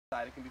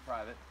It can be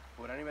private.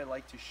 But would anybody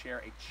like to share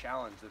a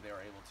challenge that they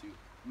were able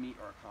to meet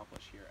or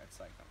accomplish here at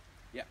SciCon?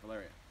 Yeah,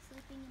 Valeria.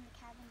 Sleeping in the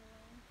cabin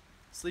alone.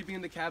 Sleeping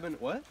in the cabin,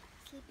 what?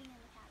 Sleeping in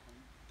the cabin.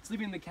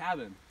 Sleeping in the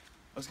cabin.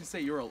 I was gonna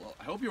say you were alone.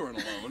 I hope you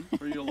weren't alone.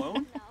 Were you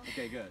alone? No.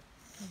 Okay, good.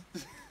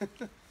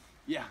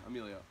 Yeah,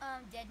 Emilio.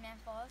 Dead Man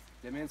Falls.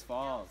 Dead Man's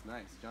Falls.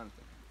 Nice.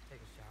 Jonathan.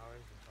 Taking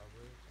showers in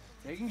public.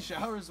 Taking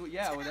showers,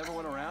 yeah, with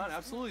everyone around.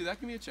 Absolutely, that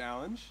can be a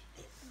challenge.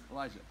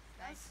 Elijah.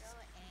 SciCon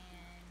and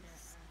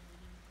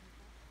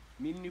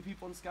Meeting new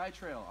people in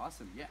SkyTrail.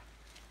 Awesome. Yeah.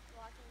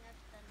 Walking up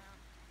the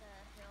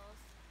hills,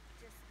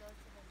 just go to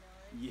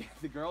the village.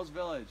 Yeah, the girls'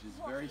 village is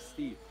very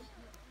steep.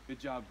 Good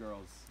job,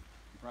 girls.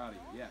 I'm proud of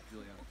you. Yeah,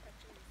 Juliana.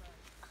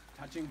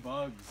 Touching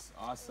bugs.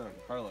 Awesome.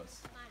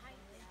 Carlos.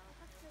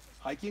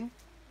 Hiking?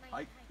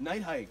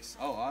 Night hikes.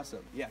 Oh,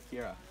 awesome. Yeah,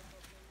 Kira.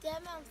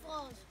 Dead Man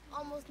Falls,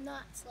 almost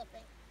not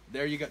slipping.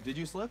 There you go. Did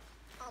you slip?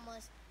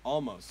 Almost.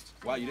 Almost.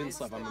 Wow, you didn't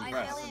slip. I'm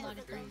impressed.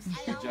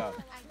 Good job.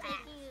 I'm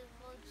taking a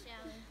cold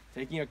shower.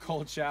 Taking a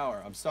cold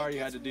shower. I'm sorry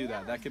you had to do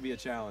that. That could be a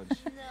challenge.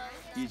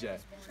 DJ.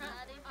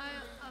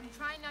 I'm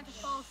trying not to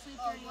fall asleep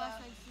during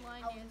last night's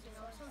line dancing.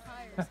 I'm so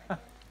tired.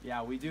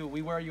 Yeah, we do.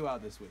 We wear you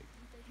out this week.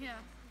 Yeah.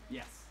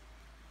 Yes.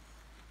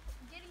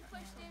 Getting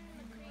pushed in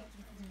the creek.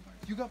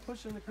 You got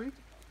pushed in the creek?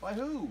 By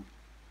who?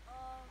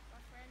 My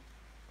friend.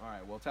 All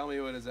right. Well, tell me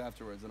who it is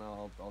afterwards, and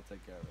I'll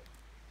take care of it.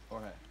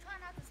 Jorge. Try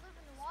not to slip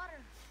in the water.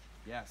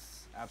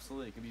 Yes,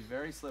 absolutely. It can be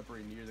very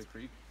slippery near the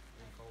creek,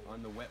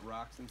 on the wet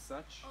rocks and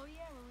such. Oh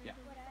yeah. Yeah.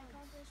 What I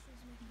accomplished was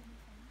making new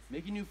friends.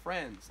 Making new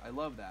friends. I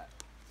love that.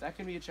 That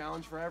can be a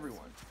challenge for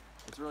everyone.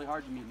 It's really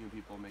hard to meet new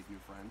people and make new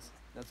friends.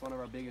 That's one of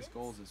our biggest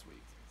goals this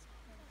week.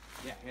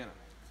 Yeah, Hannah.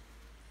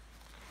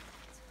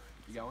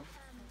 You going?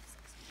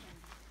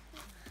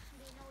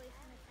 Being away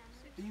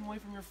from Being away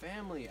from my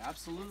family. your family,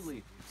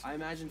 absolutely. I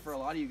imagine for a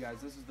lot of you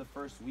guys, this is the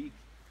first week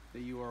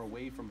that you are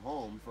away from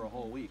home for a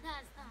whole week.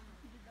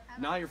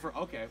 Now you're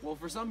okay. Well,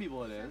 for some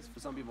people it is. For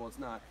some people it's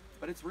not.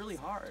 But it's really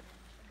hard.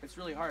 It's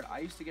really hard. I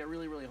used to get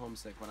really, really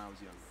homesick when I was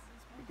younger.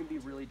 It can be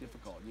really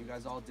difficult. And you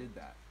guys all did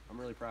that. I'm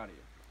really proud of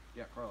you.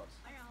 Yeah, Carlos.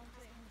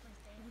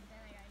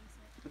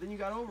 But then you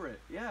got over it.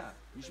 Yeah.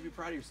 You should be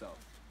proud of yourself.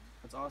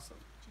 That's awesome.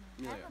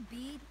 I Amelia. have a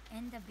bead,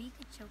 and the bead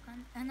could choke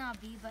on. Not a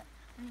bead, but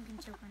something can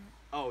choke on it.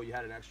 Oh, you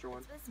had an extra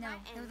one? No,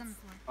 it was on the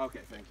floor.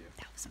 Okay, thank you.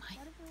 That was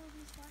mine.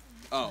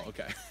 Oh,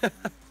 okay. There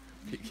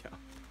you go.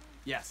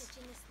 Yes.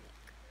 Touching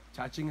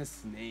Touching a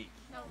snake.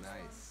 a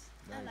snake. Nice.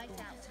 Very like cool.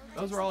 that.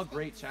 Those were all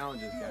great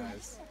challenges,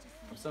 guys.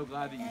 I'm so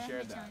glad that you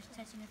shared that.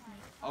 Touching a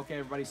snake. Okay,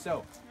 everybody,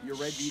 so your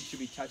red bead should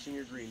be touching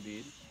your green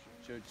bead.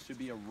 Should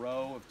be a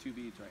row of 2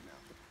 beads right now.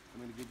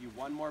 I'm going to give you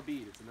one more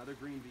bead. It's another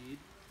green bead.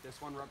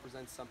 This one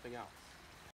represents something else.